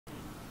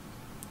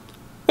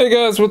Hey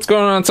guys, what's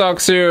going on?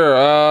 Talks here.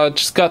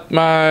 Just got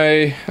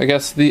my,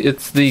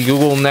 it's the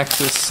Google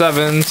Nexus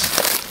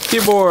 7's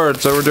keyboard,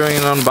 so we're doing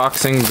an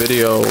unboxing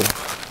video.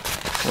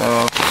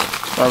 So,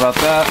 sorry about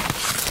that.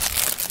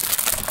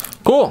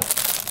 Cool.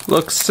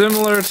 Looks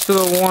similar to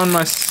the one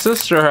my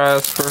sister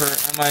has for her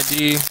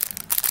MID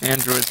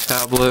Android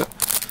tablet.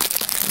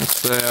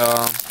 It's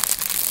a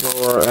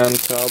lower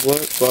end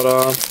tablet, but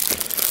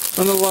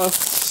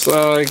nonetheless,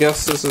 I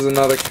guess this is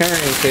another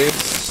carrying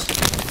case.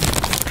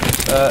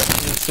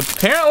 It's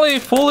apparently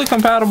fully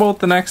compatible with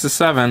the Nexus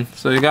 7.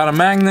 So you got a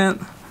magnet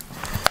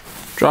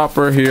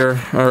dropper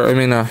here, or I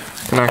mean a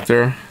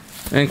connector.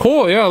 And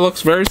cool, yeah, it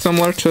looks very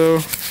similar to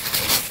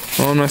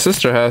the one my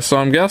sister has. So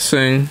I'm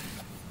guessing,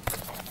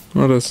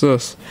 what is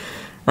this?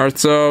 Alright,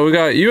 so we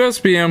got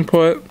USB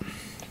input.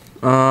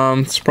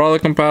 It's probably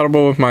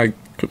compatible with my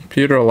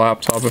computer or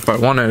laptop if I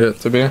wanted it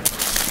to be.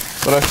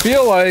 But I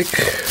feel like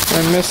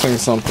I'm missing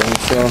something,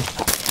 so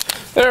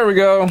there we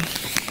go.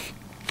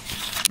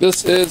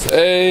 This is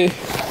a,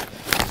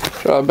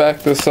 try to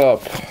back this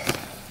up,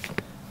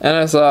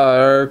 NSI,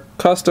 or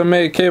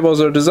custom-made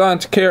cables are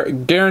designed to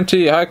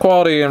guarantee high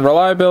quality and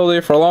reliability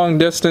for long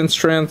distance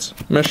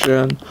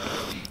transmission.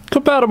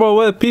 Compatible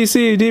with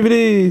PC,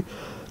 DVD,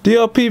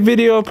 DLP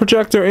video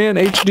projector, and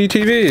HD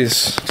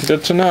TVs.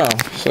 Good to know.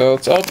 So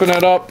let's open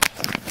it up.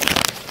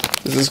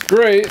 This is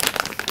great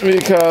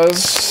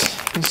because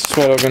this is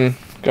what I've been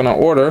gonna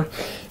order.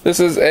 This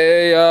is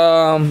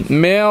a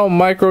male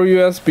micro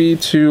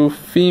USB to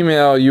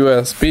female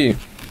USB.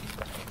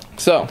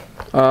 So,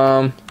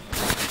 going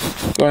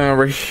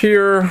over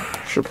here,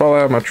 should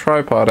probably have my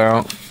tripod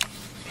out.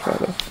 Try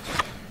to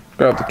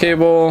grab the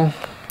cable,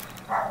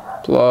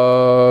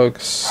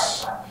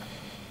 plugs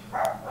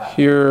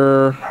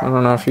here. I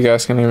don't know if you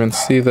guys can even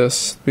see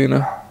this, being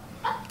a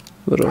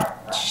little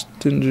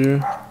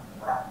stingy.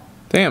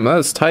 Damn, that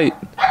is tight.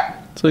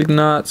 It's like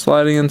not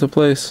sliding into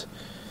place.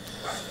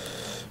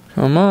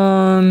 Come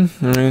on,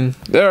 I mean,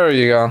 there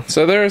you go.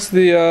 So there's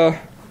the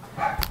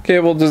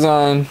cable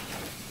design.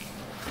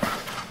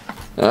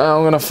 Now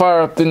I'm gonna fire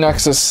up the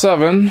Nexus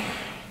 7.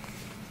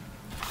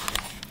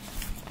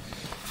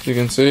 As you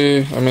can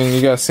see, I mean,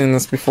 you guys seen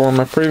this before in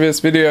my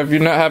previous video. If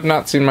you have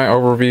not seen my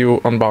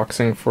overview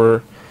unboxing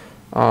for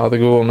the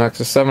Google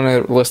Nexus 7, I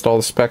list all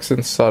the specs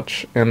and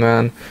such, and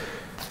then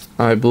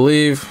I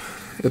believe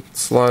it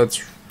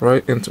slides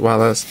right into. Wow,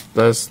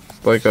 that's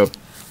like a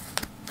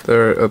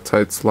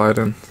tight slide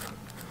in.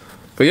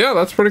 But yeah,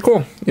 that's pretty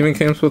cool. Even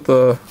came with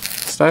a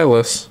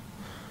stylus.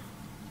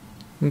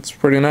 It's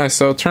pretty nice.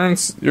 So it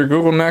turns your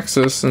Google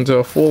Nexus into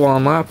a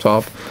full-on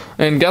laptop.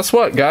 And guess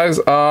what, guys?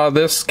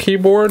 This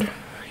keyboard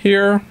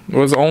here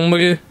was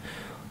only, it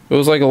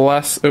was like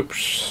less,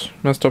 oops,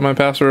 messed up my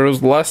password. It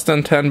was less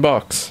than 10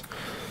 bucks.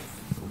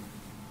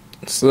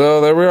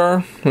 So there we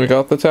are. We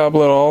got the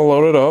tablet all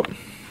loaded up.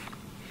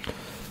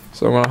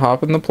 So I'm gonna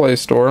hop in the Play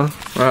Store.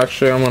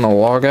 Actually, I'm gonna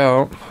log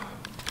out.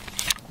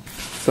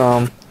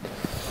 So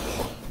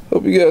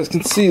hope you guys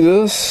can see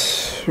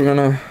this. We're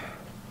gonna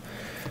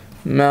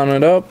mount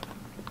it up,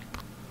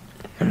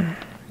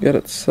 get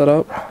it set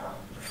up.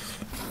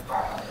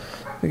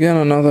 Again,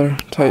 another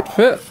tight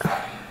fit.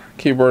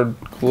 Keyboard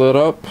lit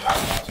up.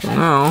 So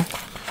now,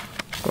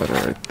 put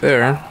it right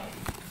there.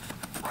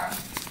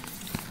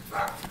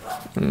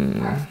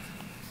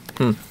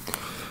 This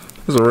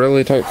is a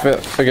really tight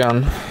fit.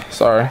 Again,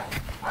 sorry.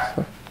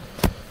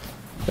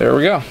 There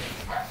we go.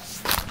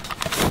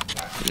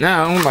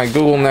 Now my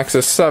Google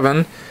Nexus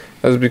 7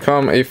 has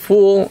become a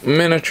full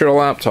miniature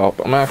laptop.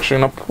 I'm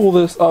actually going to pull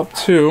this up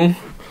to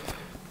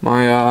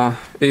my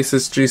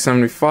Asus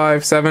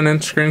G75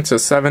 7-inch screen to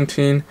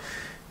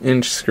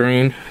 17-inch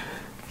screen.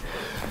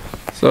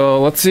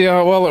 So let's see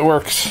how well it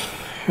works.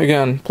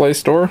 Again, Play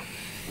Store.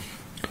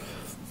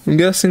 I'm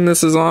guessing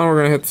this is on. We're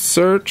going to hit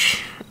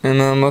search,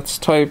 and then let's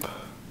type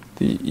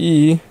the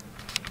E.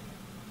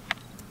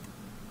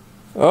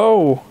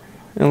 Oh,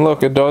 and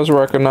look, it does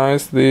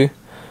recognize the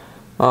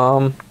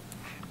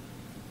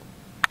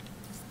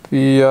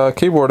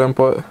keyboard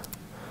input,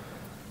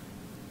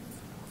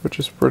 which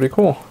is pretty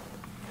cool.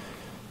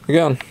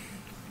 Again,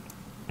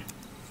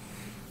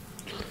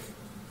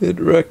 it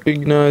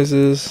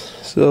recognizes,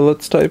 so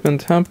let's type in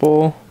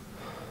temple,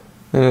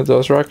 and it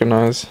does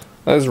recognize.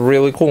 That is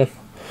really cool.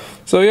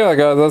 So yeah,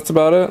 guys, that's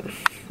about it.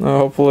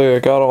 Hopefully I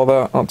got all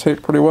that on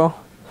tape pretty well.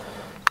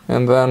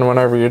 And then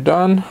whenever you're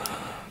done,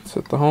 let's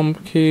hit the home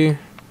key,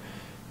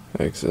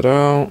 exit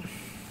out,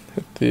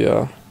 hit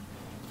the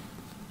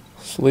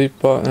sleep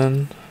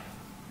button.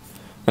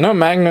 I know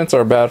magnets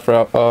are bad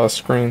for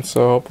screens,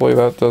 so hopefully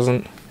that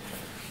doesn't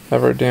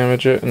ever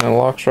damage it, and it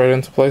locks right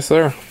into place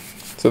there.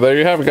 So there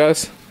you have it,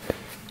 guys.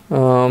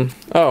 Oh,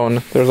 and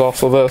there's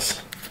also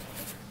this.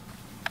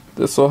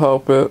 This will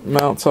help it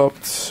mounts up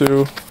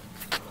to,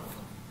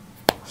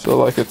 so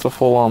like it's a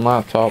full-on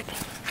laptop.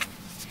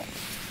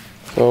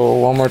 So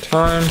one more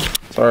time,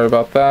 sorry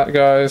about that,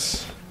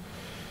 guys.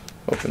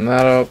 Open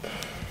that up.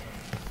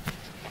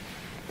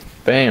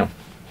 Bam.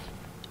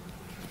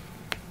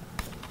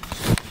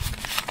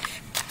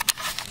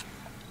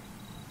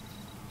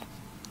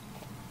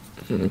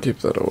 Let me keep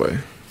that away.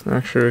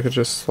 Actually, we could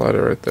just slide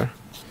it right there.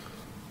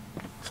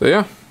 So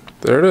yeah,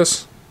 there it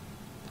is.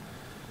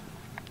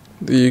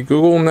 The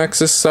Google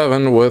Nexus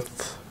 7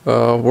 with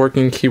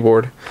working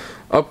keyboard.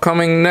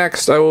 Upcoming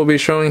next, I will be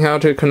showing how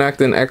to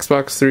connect an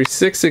Xbox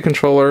 360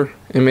 controller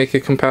and make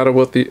it compatible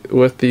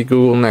with the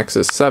Google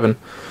Nexus 7.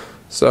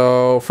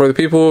 So for the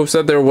people who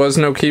said there was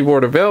no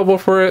keyboard available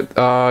for it,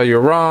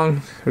 you're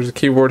wrong. There's a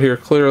keyboard here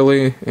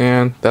clearly,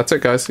 and that's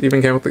it, guys.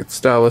 Even came with the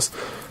stylus.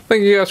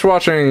 Thank you guys for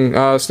watching.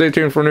 Stay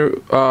tuned for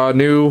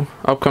new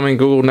upcoming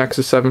Google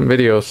Nexus 7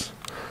 videos.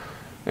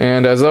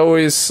 And as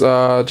always,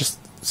 just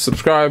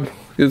subscribe.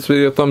 Give this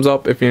video a thumbs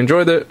up if you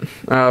enjoyed it.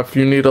 If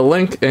you need a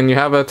link and you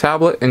have a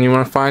tablet and you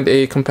want to find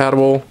a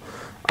compatible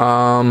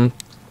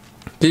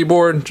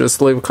keyboard,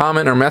 just leave a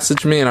comment or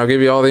message me and I'll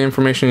give you all the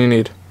information you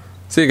need.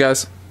 See you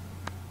guys.